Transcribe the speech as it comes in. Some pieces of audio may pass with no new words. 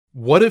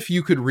What if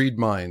you could read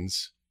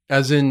minds?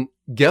 As in,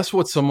 guess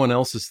what someone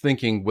else is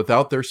thinking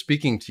without their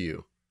speaking to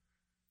you?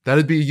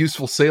 That'd be a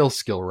useful sales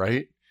skill,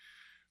 right?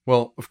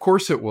 Well, of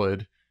course it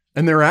would.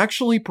 And they're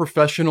actually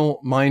professional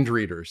mind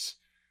readers.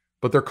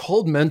 But they're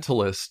called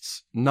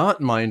mentalists,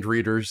 not mind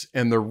readers.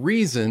 And the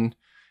reason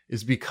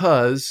is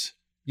because,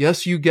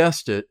 yes, you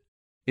guessed it,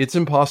 it's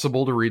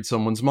impossible to read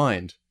someone's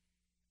mind.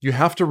 You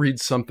have to read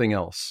something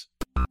else.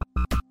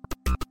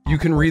 You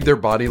can read their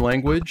body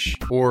language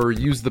or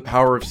use the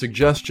power of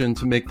suggestion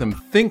to make them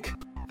think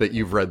that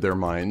you've read their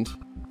mind.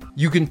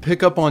 You can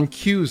pick up on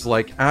cues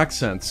like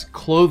accents,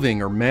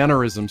 clothing, or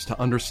mannerisms to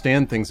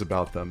understand things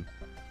about them.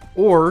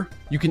 Or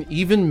you can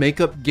even make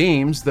up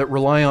games that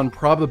rely on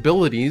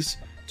probabilities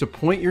to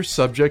point your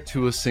subject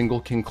to a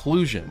single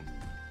conclusion,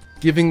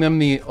 giving them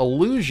the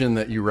illusion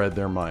that you read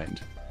their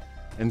mind.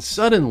 And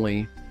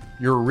suddenly,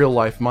 you're a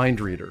real-life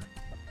mind reader.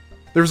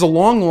 There's a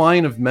long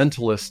line of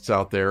mentalists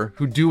out there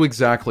who do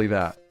exactly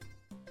that.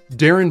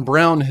 Darren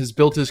Brown has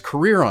built his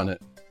career on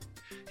it.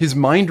 His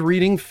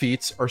mind-reading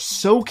feats are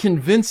so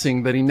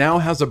convincing that he now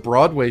has a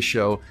Broadway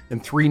show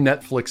and 3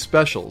 Netflix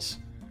specials.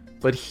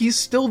 But he's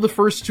still the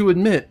first to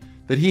admit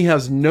that he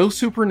has no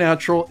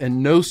supernatural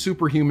and no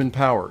superhuman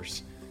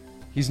powers.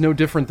 He's no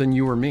different than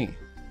you or me.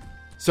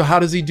 So how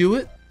does he do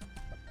it?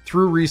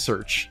 Through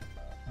research,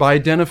 by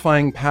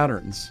identifying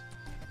patterns,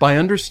 by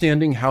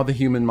understanding how the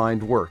human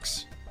mind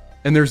works.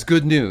 And there's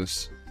good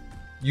news.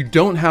 You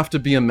don't have to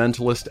be a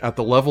mentalist at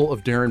the level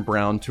of Darren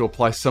Brown to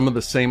apply some of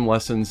the same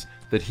lessons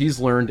that he's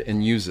learned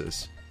and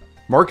uses.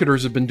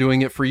 Marketers have been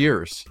doing it for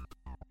years.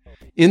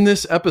 In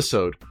this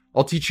episode,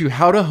 I'll teach you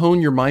how to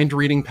hone your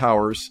mind-reading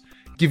powers,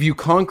 give you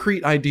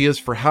concrete ideas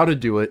for how to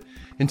do it,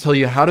 and tell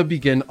you how to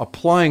begin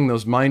applying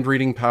those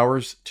mind-reading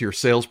powers to your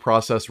sales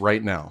process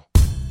right now.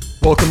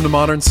 Welcome to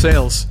Modern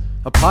Sales,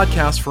 a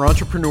podcast for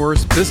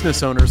entrepreneurs,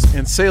 business owners,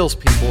 and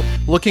salespeople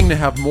looking to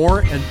have more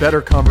and better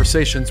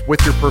conversations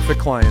with your perfect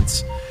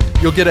clients.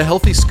 You'll get a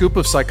healthy scoop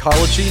of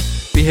psychology,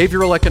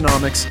 behavioral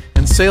economics,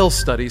 and sales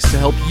studies to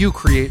help you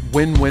create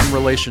win-win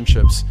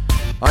relationships.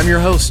 I'm your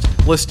host,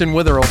 Liston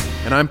Witherell,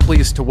 and I'm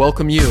pleased to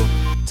welcome you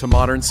to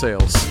Modern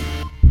Sales.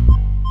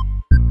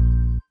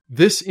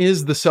 This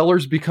is the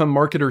Sellers Become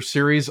Marketers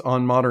series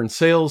on Modern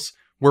Sales,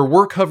 where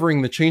we're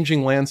covering the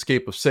changing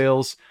landscape of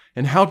sales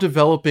and how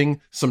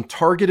developing some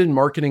targeted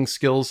marketing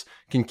skills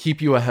can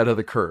keep you ahead of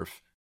the curve.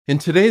 In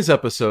today's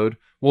episode,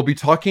 we'll be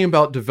talking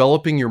about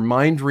developing your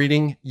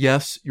mind-reading,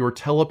 yes, your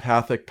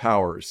telepathic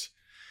powers.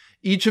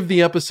 Each of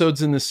the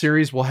episodes in this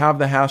series will have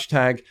the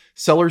hashtag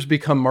Sellers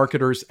Become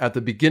Marketers at the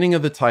beginning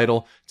of the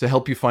title to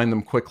help you find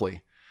them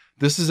quickly.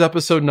 This is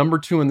episode number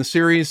 2 in the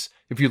series.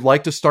 If you'd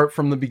like to start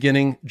from the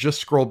beginning,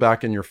 just scroll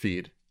back in your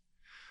feed.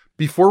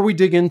 Before we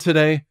dig in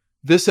today,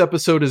 this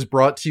episode is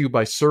brought to you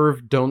by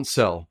Serve, Don't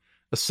Sell,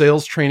 a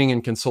sales training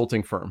and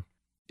consulting firm.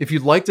 If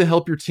you'd like to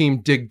help your team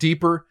dig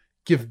deeper,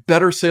 give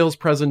better sales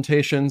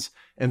presentations,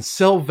 and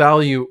sell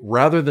value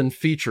rather than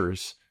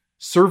features,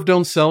 Serve,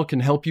 Don't Sell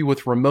can help you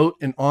with remote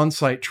and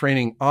on-site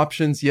training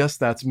options. Yes,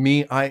 that's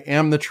me. I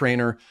am the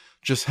trainer.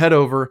 Just head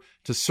over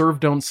to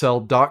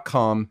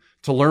servedon'tsell.com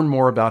to learn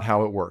more about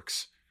how it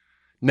works.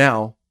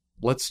 Now,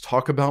 let's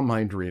talk about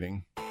mind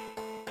reading.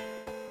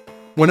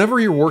 Whenever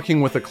you're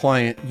working with a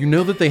client, you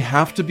know that they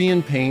have to be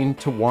in pain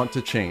to want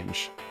to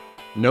change.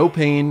 No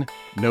pain,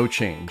 no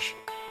change.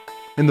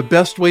 And the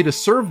best way to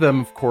serve them,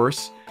 of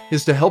course,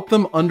 is to help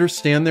them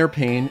understand their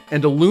pain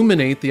and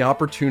illuminate the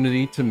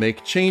opportunity to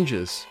make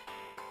changes.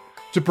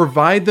 To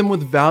provide them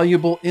with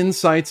valuable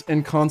insights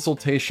and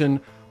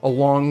consultation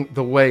along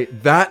the way.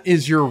 That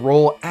is your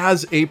role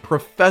as a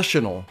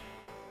professional.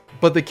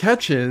 But the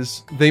catch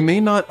is, they may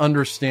not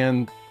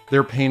understand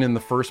their pain in the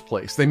first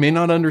place. They may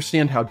not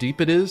understand how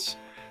deep it is.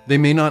 They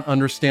may not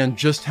understand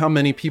just how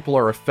many people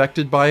are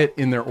affected by it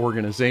in their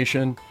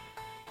organization.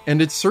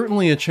 And it's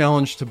certainly a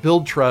challenge to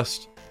build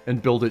trust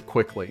and build it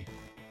quickly.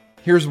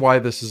 Here's why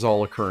this is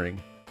all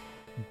occurring.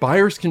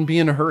 Buyers can be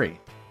in a hurry.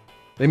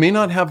 They may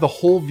not have the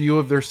whole view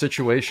of their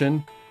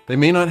situation. They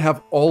may not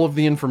have all of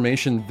the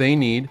information they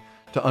need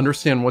to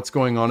understand what's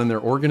going on in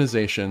their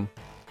organization.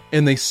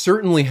 And they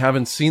certainly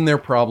haven't seen their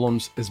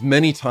problems as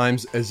many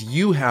times as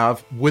you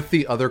have with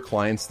the other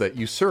clients that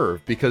you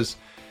serve, because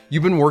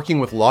you've been working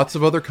with lots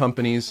of other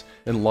companies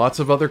and lots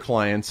of other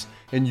clients,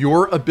 and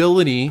your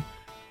ability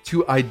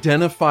to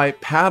identify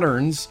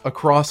patterns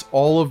across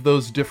all of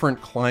those different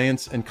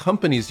clients and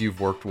companies you've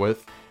worked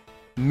with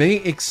may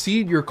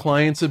exceed your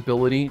client's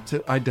ability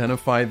to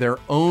identify their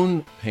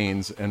own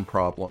pains and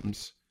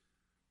problems.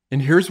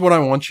 And here's what I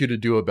want you to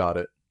do about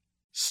it.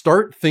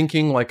 Start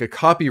thinking like a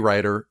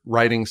copywriter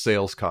writing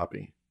sales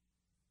copy.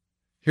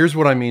 Here's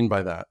what I mean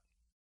by that.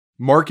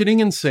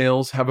 Marketing and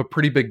sales have a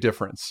pretty big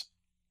difference.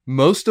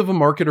 Most of a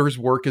marketer's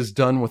work is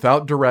done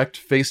without direct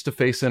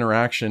face-to-face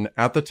interaction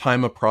at the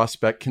time a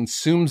prospect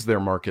consumes their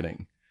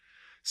marketing.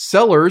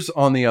 Sellers,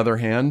 on the other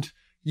hand,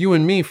 you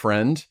and me,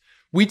 friend,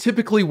 we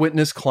typically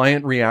witness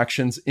client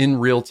reactions in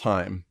real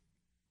time.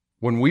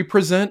 When we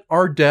present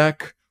our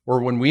deck,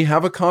 or when we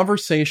have a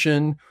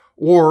conversation,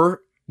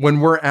 or When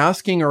we're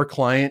asking our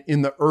client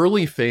in the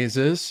early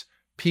phases,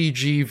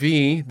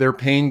 PGV, their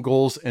pain,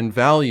 goals, and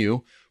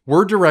value,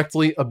 we're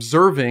directly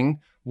observing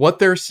what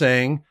they're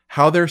saying,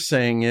 how they're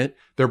saying it,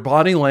 their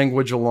body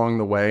language along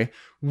the way.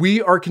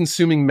 We are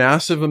consuming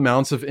massive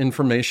amounts of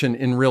information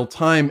in real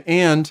time.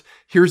 And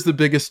here's the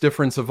biggest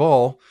difference of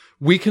all,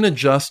 we can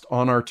adjust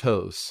on our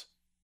toes.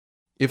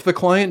 If the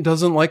client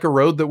doesn't like a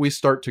road that we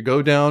start to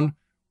go down,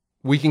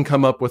 we can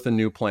come up with a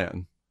new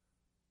plan.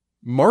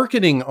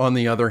 Marketing, on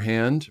the other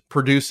hand,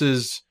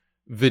 produces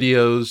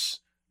videos,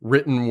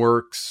 written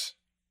works,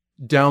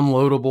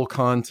 downloadable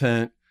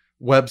content,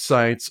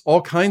 websites,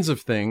 all kinds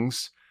of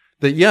things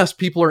that, yes,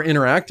 people are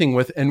interacting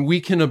with, and we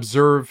can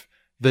observe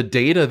the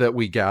data that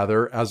we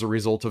gather as a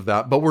result of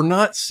that, but we're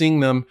not seeing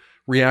them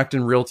react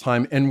in real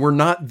time, and we're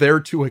not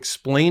there to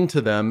explain to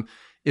them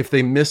if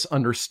they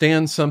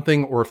misunderstand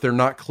something or if they're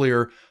not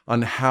clear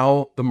on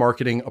how the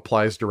marketing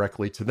applies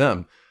directly to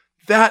them.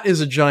 That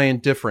is a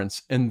giant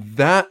difference. And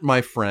that,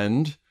 my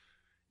friend,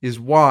 is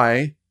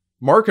why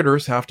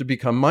marketers have to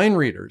become mind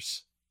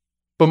readers.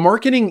 But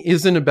marketing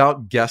isn't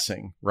about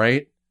guessing,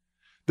 right?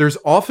 There's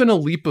often a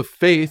leap of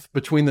faith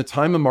between the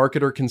time a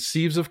marketer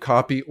conceives of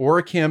copy or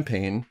a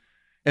campaign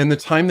and the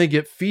time they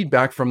get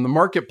feedback from the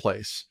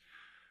marketplace.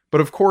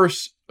 But of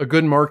course, a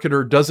good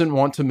marketer doesn't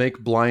want to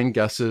make blind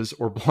guesses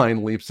or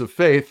blind leaps of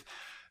faith.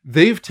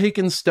 They've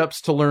taken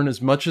steps to learn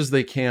as much as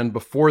they can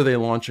before they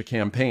launch a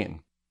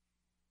campaign.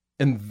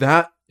 And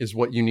that is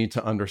what you need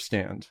to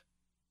understand.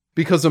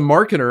 Because a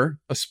marketer,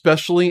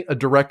 especially a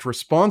direct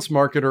response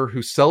marketer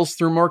who sells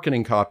through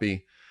marketing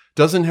copy,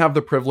 doesn't have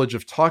the privilege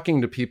of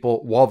talking to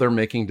people while they're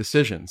making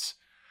decisions.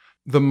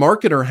 The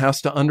marketer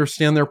has to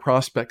understand their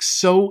prospects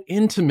so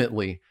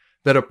intimately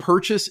that a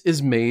purchase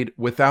is made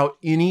without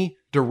any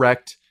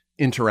direct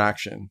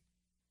interaction.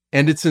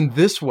 And it's in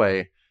this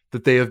way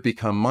that they have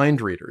become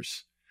mind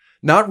readers.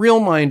 Not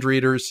real mind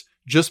readers,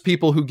 just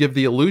people who give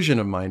the illusion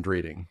of mind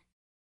reading.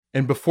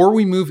 And before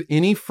we move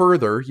any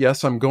further,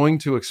 yes, I'm going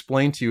to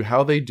explain to you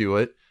how they do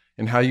it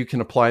and how you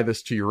can apply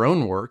this to your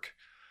own work,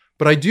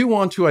 but I do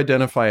want to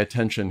identify a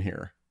tension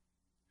here.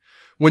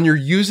 When you're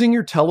using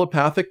your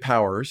telepathic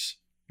powers,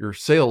 your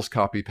sales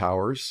copy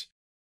powers,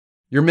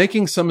 you're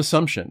making some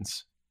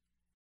assumptions.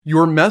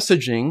 You're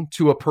messaging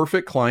to a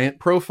perfect client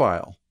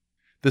profile.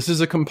 This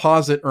is a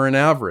composite or an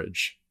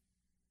average.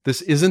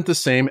 This isn't the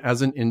same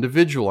as an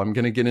individual. I'm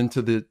going to get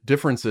into the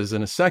differences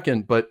in a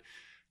second, but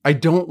I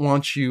don't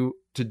want you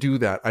to do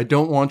that. I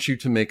don't want you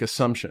to make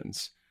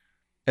assumptions.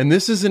 And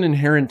this is an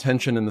inherent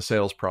tension in the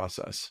sales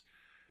process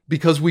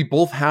because we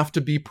both have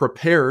to be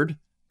prepared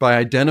by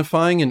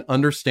identifying and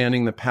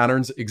understanding the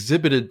patterns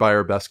exhibited by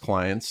our best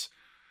clients,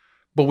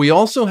 but we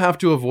also have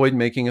to avoid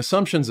making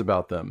assumptions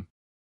about them.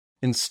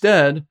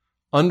 Instead,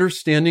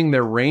 understanding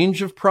their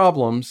range of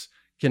problems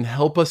can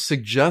help us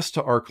suggest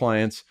to our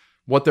clients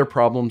what their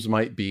problems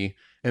might be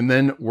and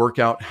then work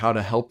out how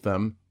to help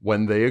them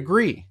when they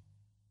agree.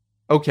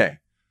 Okay.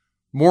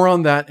 More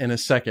on that in a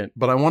second,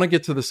 but I want to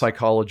get to the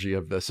psychology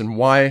of this and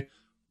why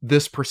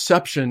this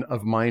perception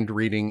of mind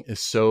reading is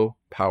so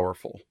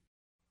powerful.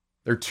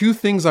 There are two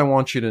things I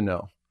want you to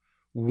know.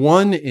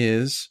 One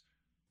is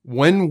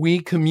when we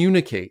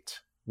communicate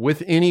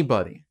with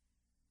anybody,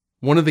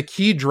 one of the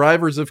key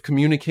drivers of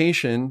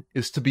communication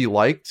is to be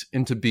liked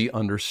and to be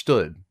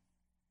understood.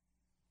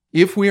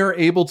 If we are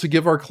able to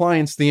give our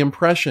clients the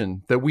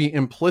impression that we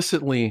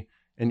implicitly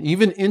and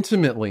even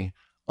intimately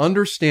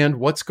understand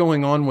what's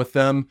going on with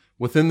them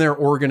within their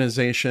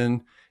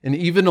organization, and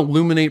even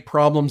illuminate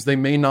problems they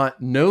may not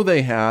know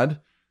they had,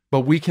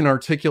 but we can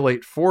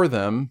articulate for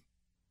them,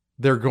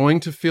 they're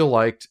going to feel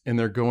liked and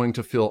they're going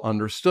to feel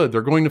understood.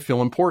 They're going to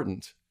feel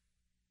important.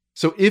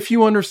 So if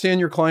you understand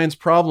your client's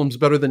problems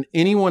better than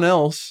anyone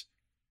else,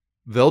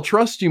 they'll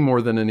trust you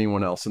more than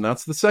anyone else. And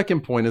that's the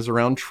second point, is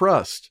around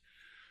trust.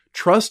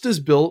 Trust is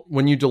built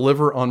when you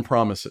deliver on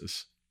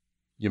promises.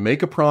 You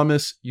make a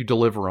promise, you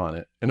deliver on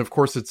it. And of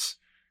course, it's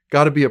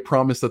got to be a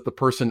promise that the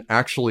person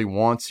actually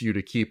wants you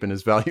to keep and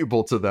is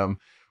valuable to them.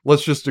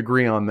 Let's just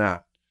agree on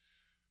that.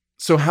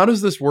 So how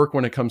does this work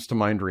when it comes to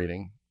mind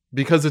reading?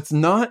 Because it's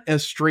not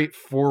as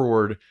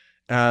straightforward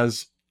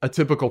as a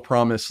typical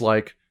promise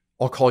like,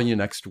 I'll call you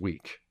next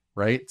week,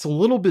 right? It's a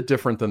little bit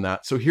different than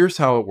that. So here's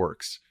how it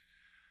works.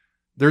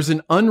 There's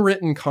an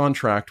unwritten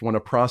contract when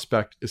a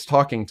prospect is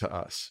talking to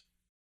us.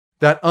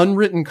 That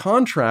unwritten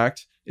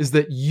contract is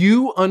that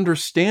you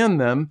understand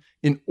them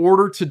in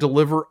order to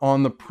deliver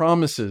on the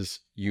promises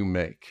you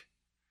make.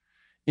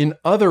 In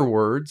other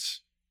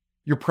words,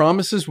 your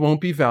promises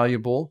won't be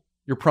valuable,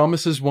 your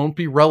promises won't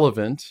be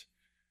relevant,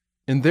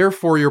 and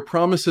therefore your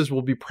promises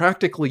will be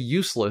practically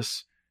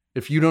useless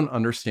if you don't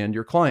understand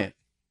your client.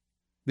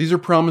 These are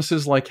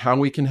promises like how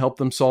we can help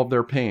them solve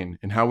their pain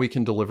and how we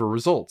can deliver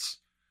results.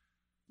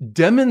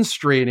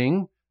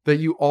 Demonstrating that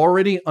you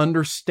already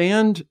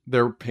understand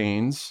their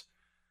pains,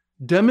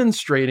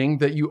 demonstrating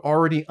that you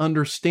already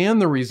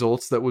understand the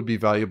results that would be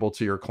valuable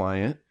to your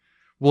client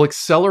will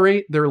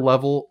accelerate their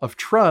level of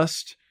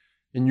trust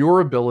in your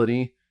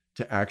ability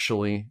to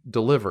actually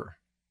deliver.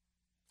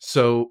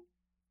 So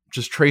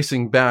just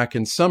tracing back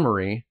in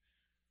summary,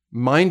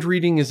 mind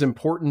reading is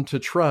important to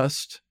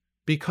trust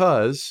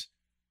because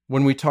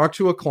when we talk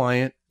to a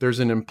client, there's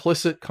an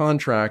implicit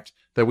contract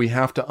that we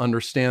have to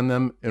understand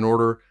them in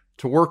order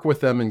to work with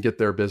them and get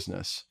their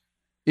business.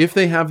 If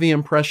they have the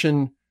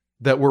impression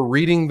that we're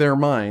reading their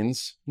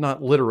minds,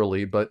 not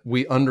literally, but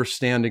we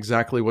understand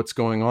exactly what's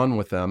going on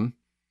with them,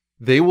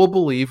 they will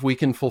believe we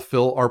can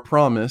fulfill our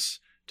promise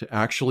to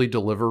actually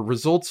deliver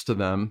results to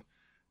them.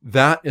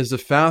 That is a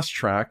fast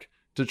track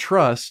to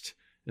trust,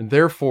 and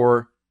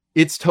therefore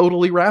it's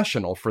totally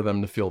rational for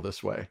them to feel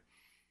this way.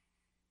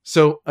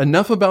 So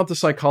enough about the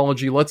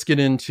psychology. Let's get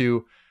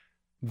into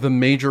the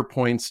major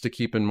points to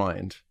keep in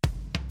mind.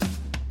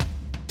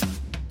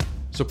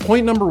 So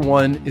point number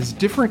one is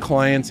different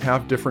clients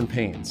have different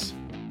pains.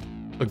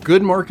 A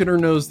good marketer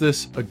knows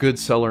this, a good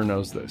seller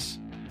knows this.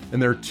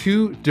 And there are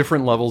two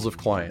different levels of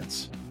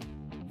clients.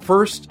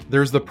 First,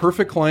 there's the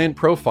perfect client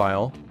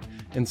profile,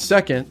 and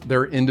second,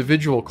 there are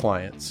individual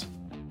clients.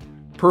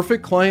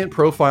 Perfect client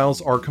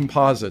profiles are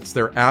composites,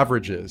 they're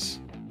averages.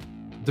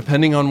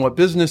 Depending on what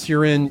business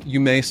you're in, you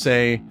may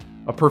say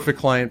a perfect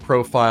client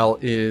profile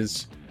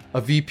is a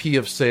VP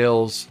of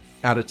sales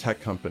at a tech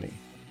company.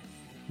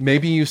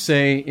 Maybe you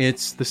say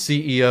it's the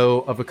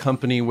CEO of a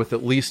company with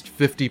at least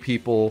 50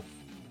 people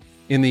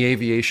in the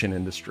aviation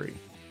industry.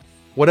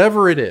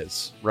 Whatever it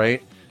is,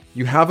 right?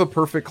 You have a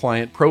perfect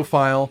client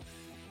profile,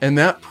 and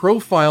that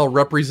profile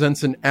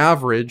represents an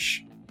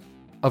average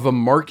of a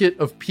market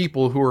of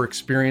people who are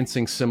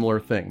experiencing similar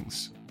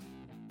things.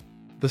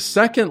 The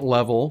second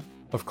level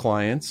of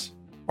clients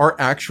are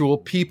actual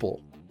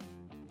people,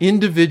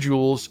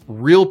 individuals,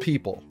 real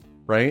people,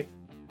 right?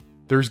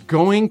 There's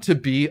going to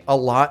be a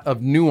lot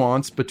of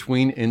nuance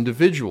between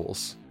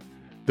individuals.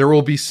 There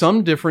will be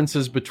some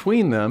differences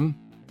between them,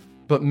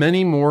 but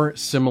many more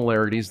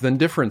similarities than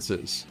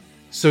differences.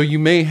 So you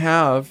may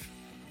have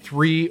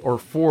 3 or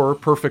 4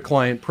 perfect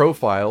client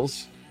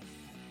profiles.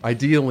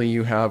 Ideally,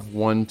 you have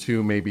 1,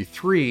 2, maybe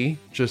 3,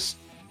 just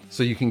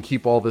so you can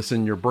keep all this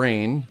in your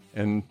brain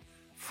and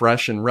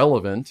fresh and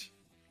relevant.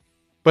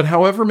 But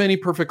however many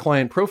perfect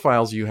client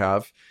profiles you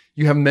have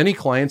many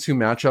clients who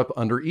match up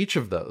under each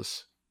of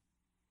those.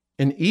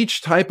 And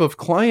each type of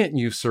client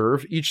you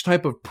serve, each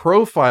type of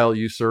profile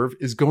you serve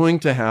is going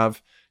to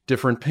have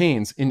different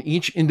pains. And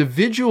each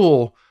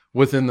individual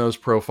within those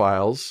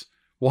profiles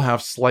will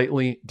have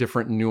slightly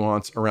different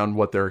nuance around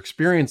what they're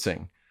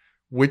experiencing,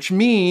 which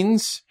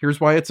means, here's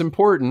why it's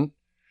important,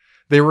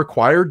 they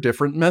require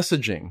different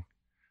messaging.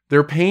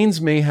 Their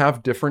pains may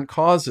have different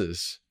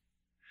causes,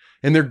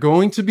 and they're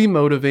going to be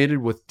motivated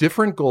with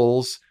different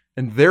goals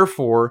and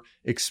therefore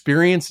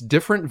experience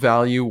different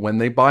value when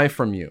they buy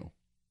from you.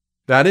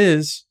 That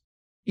is,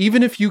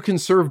 even if you can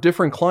serve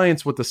different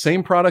clients with the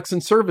same products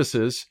and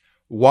services,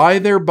 why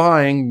they're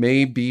buying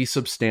may be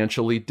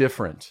substantially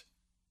different.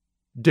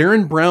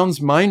 Darren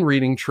Brown's mind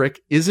reading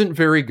trick isn't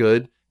very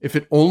good if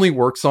it only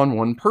works on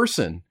one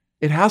person.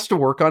 It has to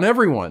work on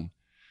everyone.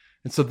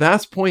 And so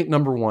that's point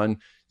number one.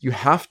 You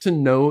have to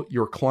know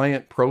your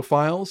client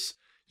profiles,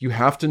 you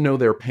have to know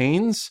their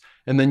pains,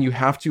 and then you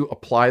have to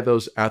apply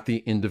those at the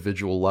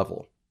individual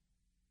level.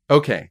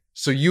 Okay,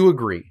 so you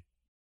agree.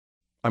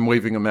 I'm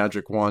waving a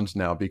magic wand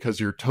now because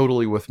you're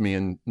totally with me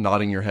and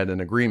nodding your head in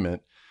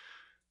agreement.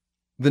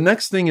 The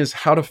next thing is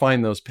how to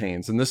find those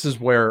pains. And this is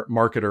where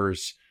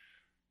marketers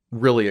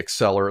really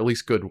excel, or at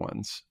least good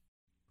ones.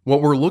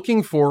 What we're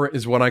looking for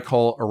is what I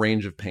call a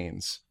range of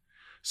pains.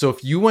 So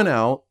if you went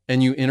out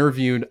and you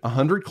interviewed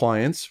 100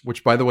 clients,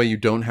 which by the way, you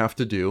don't have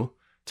to do,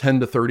 10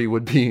 to 30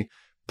 would be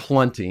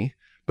plenty.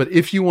 But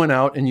if you went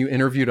out and you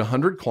interviewed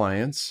 100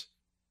 clients,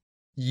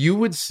 you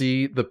would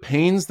see the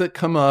pains that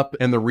come up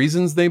and the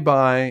reasons they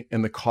buy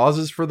and the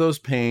causes for those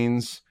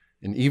pains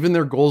and even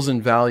their goals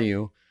and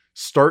value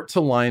start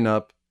to line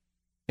up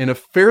in a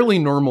fairly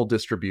normal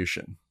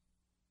distribution.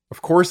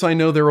 Of course, I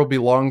know there will be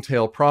long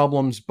tail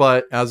problems,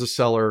 but as a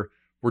seller,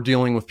 we're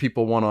dealing with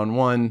people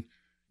one-on-one.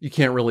 You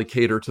can't really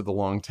cater to the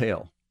long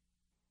tail.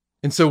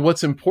 And so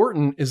what's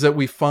important is that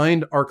we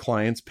find our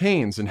clients'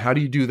 pains. And how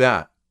do you do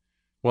that?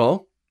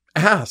 Well,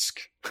 ask.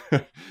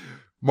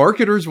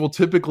 Marketers will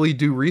typically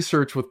do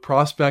research with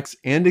prospects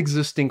and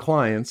existing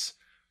clients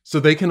so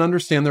they can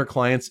understand their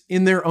clients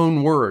in their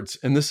own words.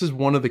 And this is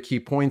one of the key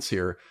points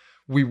here.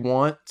 We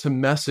want to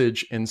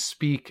message and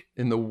speak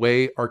in the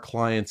way our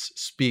clients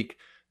speak.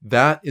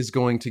 That is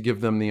going to give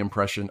them the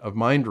impression of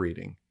mind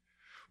reading.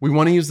 We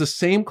want to use the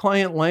same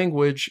client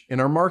language in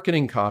our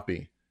marketing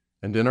copy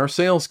and in our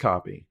sales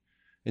copy.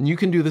 And you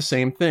can do the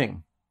same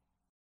thing.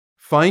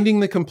 Finding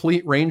the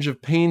complete range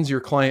of pains your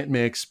client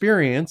may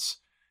experience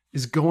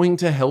is going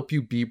to help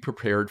you be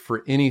prepared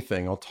for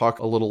anything. I'll talk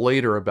a little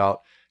later about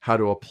how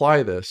to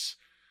apply this,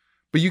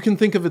 but you can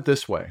think of it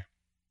this way.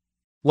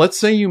 Let's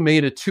say you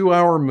made a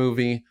 2-hour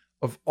movie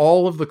of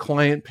all of the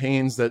client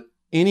pains that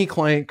any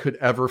client could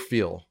ever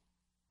feel.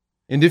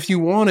 And if you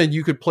wanted,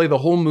 you could play the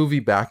whole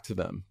movie back to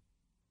them.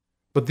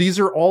 But these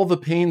are all the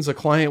pains a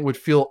client would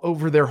feel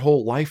over their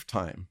whole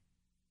lifetime.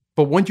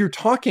 But when you're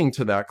talking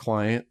to that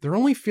client, they're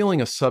only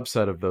feeling a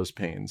subset of those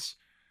pains.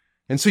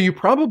 And so you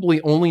probably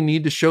only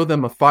need to show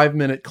them a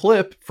 5-minute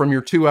clip from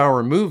your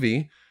 2-hour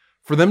movie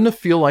for them to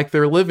feel like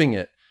they're living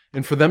it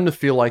and for them to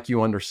feel like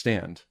you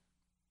understand.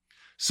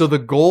 So the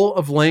goal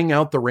of laying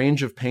out the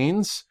range of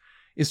pains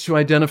is to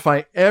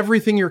identify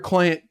everything your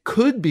client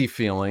could be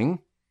feeling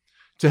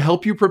to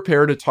help you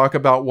prepare to talk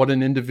about what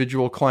an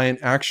individual client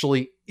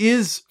actually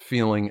is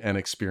feeling and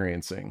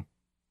experiencing.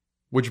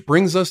 Which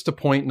brings us to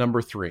point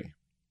number 3.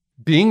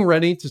 Being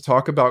ready to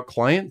talk about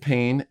client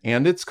pain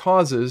and its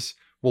causes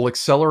will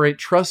accelerate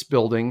trust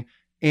building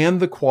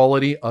and the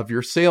quality of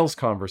your sales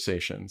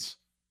conversations.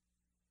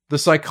 The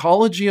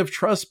psychology of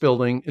trust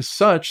building is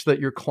such that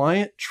your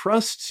client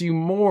trusts you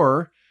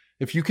more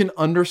if you can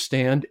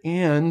understand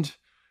and,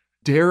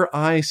 dare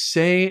I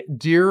say,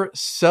 dear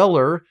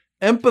seller,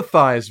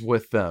 empathize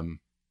with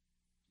them.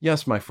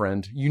 Yes, my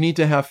friend, you need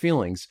to have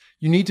feelings.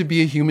 You need to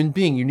be a human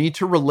being. You need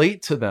to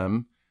relate to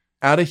them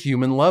at a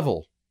human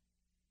level.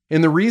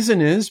 And the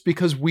reason is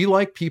because we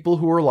like people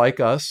who are like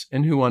us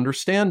and who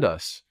understand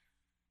us.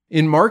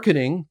 In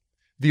marketing,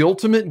 the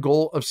ultimate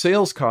goal of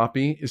sales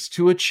copy is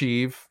to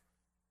achieve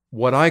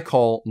what I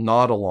call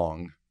nod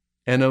along,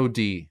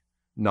 N-O-D,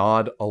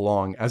 nod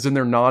along, as in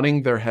they're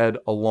nodding their head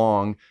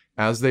along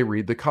as they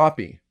read the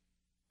copy.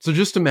 So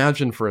just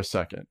imagine for a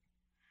second,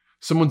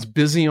 someone's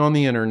busy on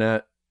the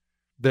internet,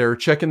 they're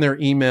checking their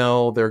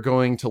email, they're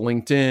going to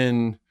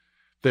LinkedIn,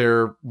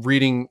 they're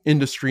reading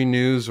industry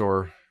news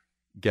or,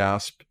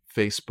 gasp,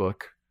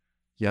 Facebook.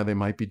 Yeah, they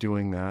might be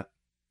doing that.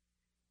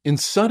 And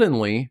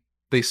suddenly,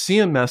 they see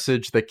a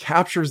message that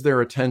captures their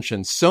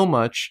attention so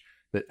much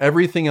that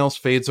everything else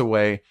fades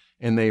away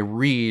and they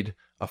read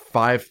a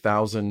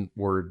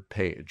 5,000-word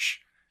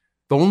page.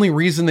 The only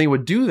reason they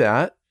would do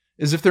that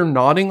is if they're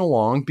nodding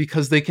along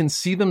because they can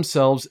see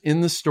themselves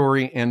in the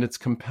story and it's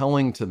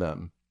compelling to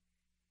them.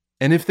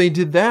 And if they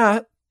did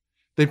that,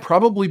 they'd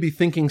probably be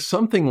thinking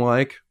something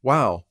like,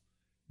 wow,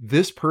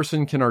 this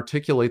person can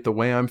articulate the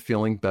way I'm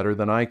feeling better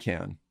than I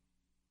can.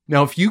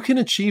 Now, if you can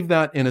achieve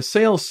that in a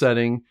sales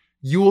setting,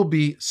 you will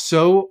be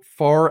so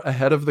far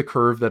ahead of the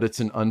curve that it's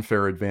an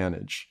unfair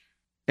advantage.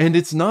 And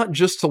it's not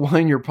just to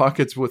line your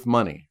pockets with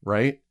money,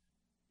 right?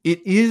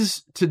 It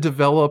is to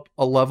develop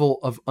a level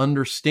of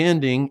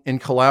understanding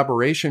and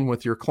collaboration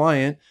with your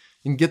client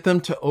and get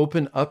them to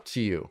open up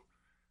to you.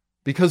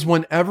 Because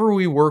whenever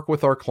we work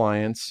with our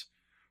clients,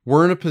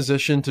 we're in a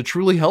position to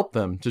truly help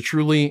them, to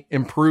truly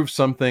improve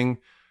something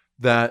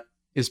that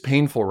is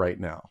painful right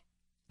now.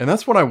 And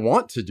that's what I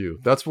want to do.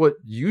 That's what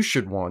you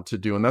should want to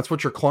do. And that's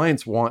what your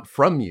clients want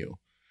from you.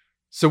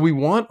 So we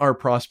want our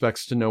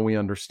prospects to know we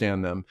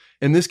understand them.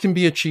 And this can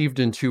be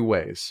achieved in 2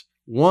 ways.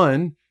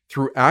 1,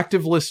 through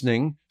active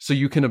listening, so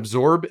you can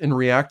absorb and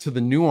react to the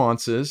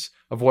nuances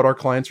of what our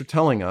clients are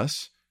telling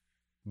us.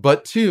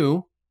 But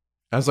 2,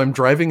 as I'm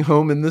driving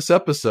home in this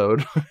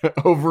episode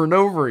over and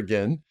over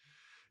again,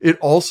 it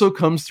also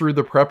comes through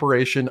the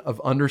preparation of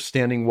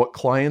understanding what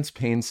clients'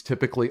 pains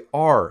typically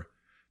are,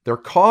 their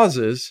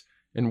causes,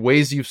 and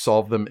ways you've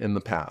solved them in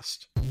the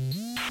past.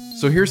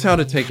 So here's how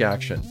to take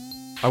action.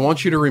 I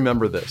want you to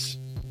remember this.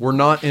 We're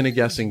not in a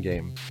guessing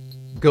game.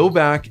 Go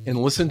back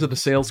and listen to the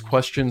Sales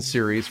Questions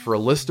series for a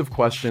list of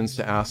questions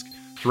to ask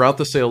throughout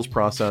the sales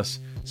process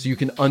so you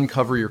can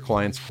uncover your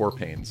clients' core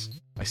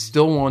pains. I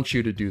still want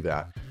you to do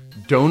that.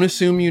 Don't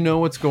assume you know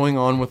what's going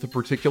on with a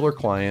particular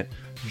client.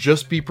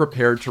 Just be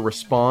prepared to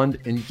respond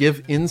and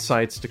give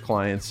insights to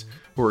clients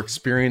who are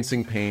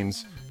experiencing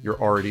pains you're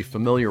already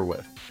familiar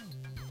with.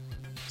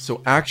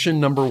 So action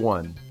number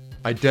 1,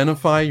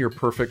 identify your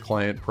perfect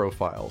client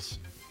profiles.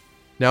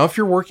 Now, if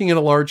you're working at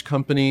a large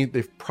company,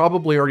 they've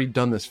probably already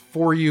done this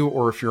for you,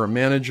 or if you're a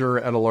manager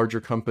at a larger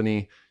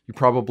company, you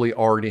probably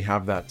already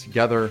have that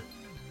together.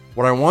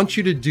 What I want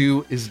you to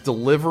do is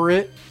deliver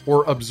it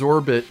or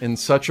absorb it in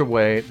such a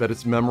way that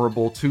it's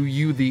memorable to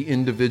you, the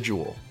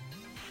individual.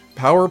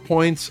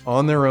 PowerPoints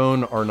on their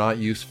own are not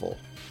useful.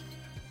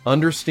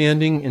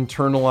 Understanding,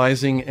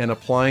 internalizing, and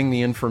applying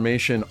the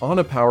information on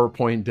a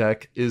PowerPoint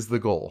deck is the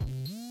goal.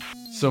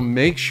 So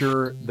make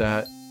sure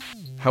that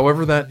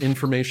however that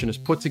information is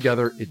put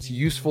together, it's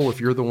useful if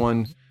you're the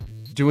one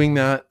doing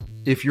that.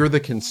 If you're the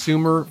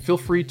consumer, feel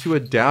free to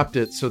adapt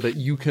it so that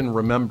you can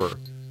remember.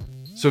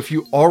 So if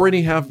you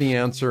already have the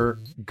answer,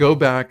 go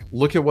back,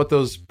 look at what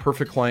those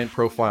perfect client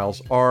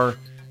profiles are,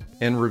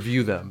 and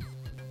review them.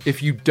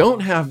 If you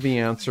don't have the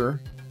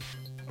answer,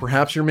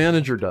 perhaps your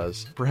manager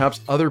does, perhaps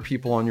other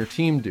people on your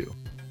team do.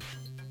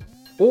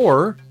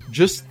 Or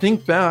just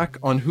think back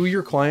on who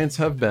your clients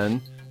have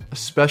been,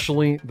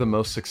 especially the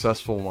most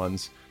successful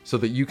ones, so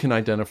that you can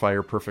identify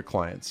your perfect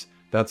clients.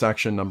 That's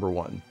action number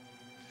 1.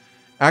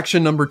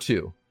 Action number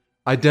 2,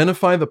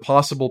 identify the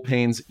possible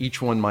pains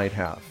each one might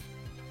have.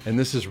 And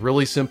this is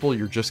really simple.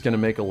 You're just going to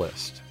make a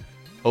list.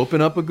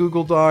 Open up a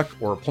Google Doc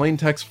or a plain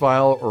text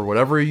file or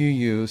whatever you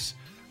use.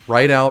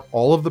 Write out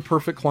all of the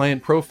perfect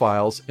client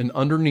profiles, and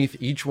underneath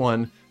each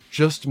one,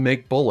 just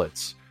make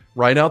bullets.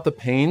 Write out the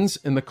pains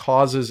and the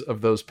causes of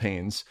those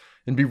pains,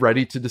 and be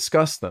ready to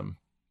discuss them.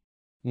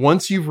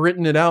 Once you've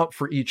written it out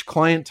for each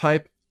client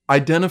type,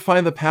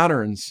 identify the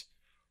patterns.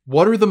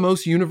 What are the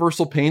most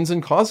universal pains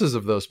and causes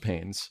of those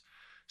pains?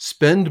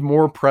 Spend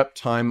more prep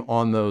time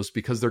on those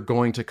because they're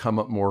going to come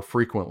up more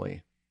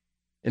frequently.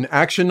 And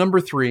action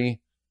number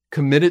 3,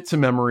 commit it to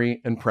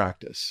memory and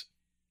practice.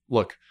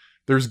 Look,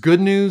 there's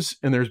good news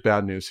and there's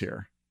bad news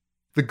here.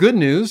 The good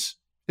news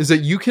is that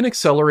you can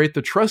accelerate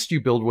the trust you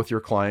build with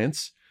your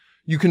clients,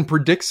 you can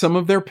predict some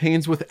of their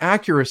pains with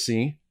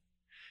accuracy,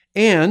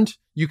 and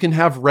you can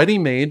have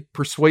ready-made,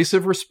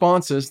 persuasive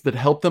responses that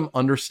help them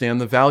understand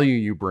the value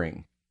you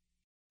bring.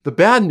 The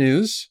bad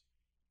news,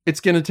 it's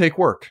going to take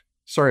work.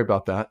 Sorry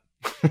about that.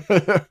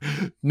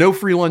 No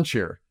free lunch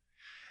here.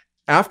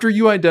 After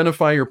you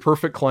identify your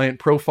perfect client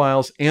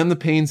profiles and the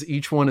pains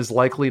each one is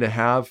likely to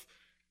have,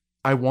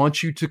 I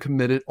want you to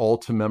commit it all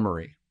to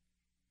memory.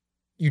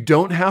 You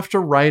don't have to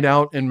write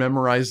out and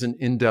memorize an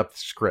in-depth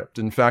script.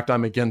 In fact,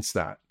 I'm against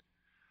that.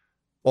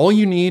 All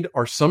you need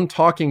are some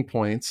talking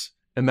points,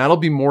 and that'll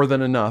be more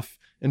than enough,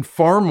 and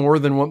far more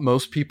than what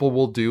most people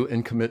will do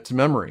and commit to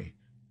memory.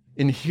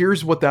 And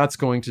here's what that's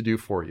going to do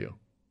for you.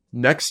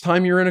 Next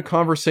time you're in a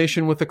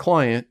conversation with a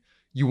client,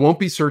 you won't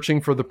be searching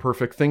for the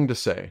perfect thing to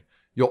say.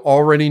 You'll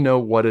already know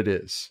what it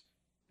is.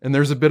 And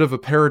there's a bit of a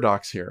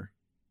paradox here.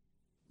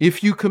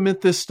 If you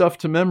commit this stuff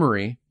to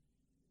memory,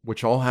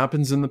 which all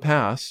happens in the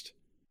past,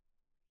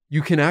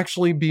 you can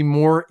actually be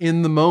more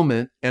in the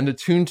moment and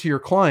attuned to your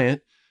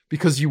client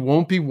because you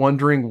won't be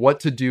wondering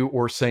what to do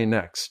or say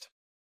next.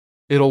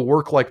 It'll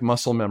work like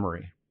muscle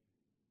memory.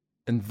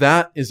 And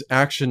that is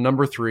action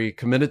number 3,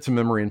 commit it to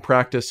memory and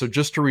practice. So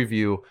just to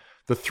review,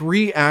 the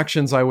 3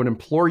 actions I would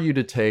implore you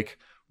to take: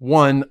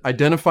 1,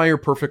 identify your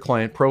perfect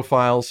client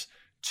profiles.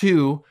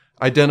 2,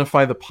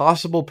 identify the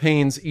possible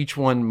pains each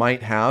one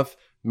might have.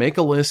 Make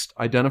a list,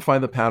 identify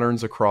the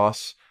patterns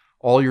across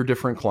all your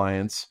different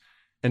clients,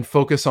 and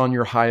focus on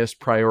your highest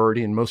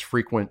priority and most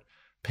frequent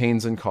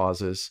pains and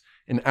causes.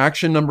 And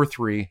action number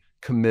 3,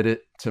 commit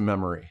it to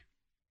memory.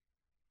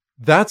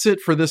 That's it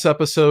for this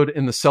episode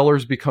in the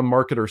Sellers Become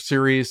Marketers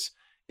series.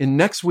 In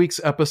next week's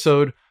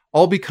episode,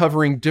 I'll be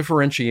covering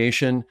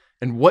differentiation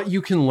and what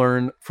you can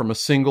learn from a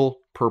single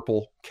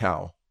purple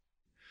cow.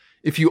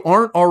 If you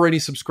aren't already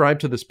subscribed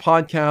to this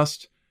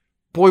podcast,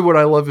 boy, would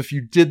I love if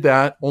you did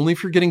that, only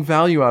if you're getting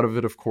value out of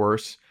it, of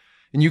course.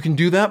 And you can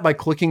do that by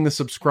clicking the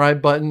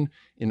subscribe button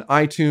in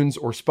iTunes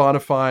or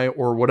Spotify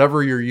or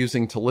whatever you're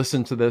using to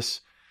listen to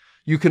this.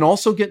 You can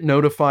also get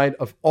notified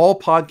of all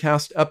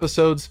podcast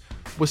episodes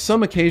with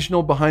some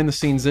occasional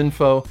behind-the-scenes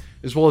info,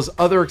 as well as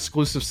other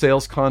exclusive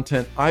sales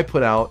content I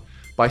put out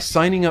by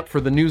signing up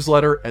for the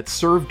newsletter at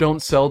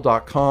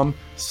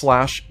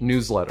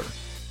servedon'tsell.com/newsletter.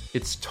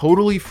 It's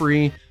totally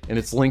free and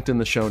it's linked in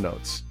the show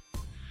notes.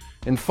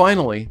 And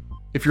finally,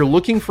 if you're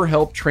looking for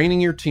help training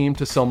your team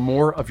to sell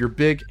more of your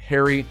big,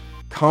 hairy,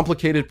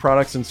 complicated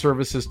products and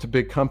services to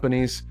big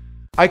companies,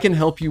 I can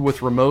help you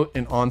with remote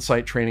and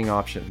on-site training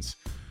options.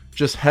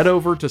 Just head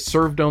over to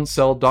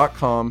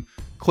servedon'tsell.com,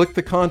 click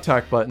the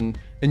contact button,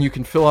 and you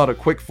can fill out a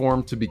quick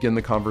form to begin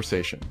the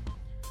conversation.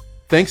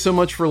 Thanks so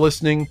much for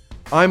listening.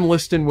 I'm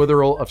Liston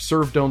Witherell of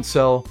Serve Don't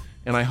Sell,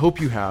 and I hope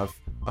you have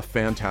a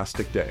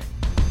fantastic day.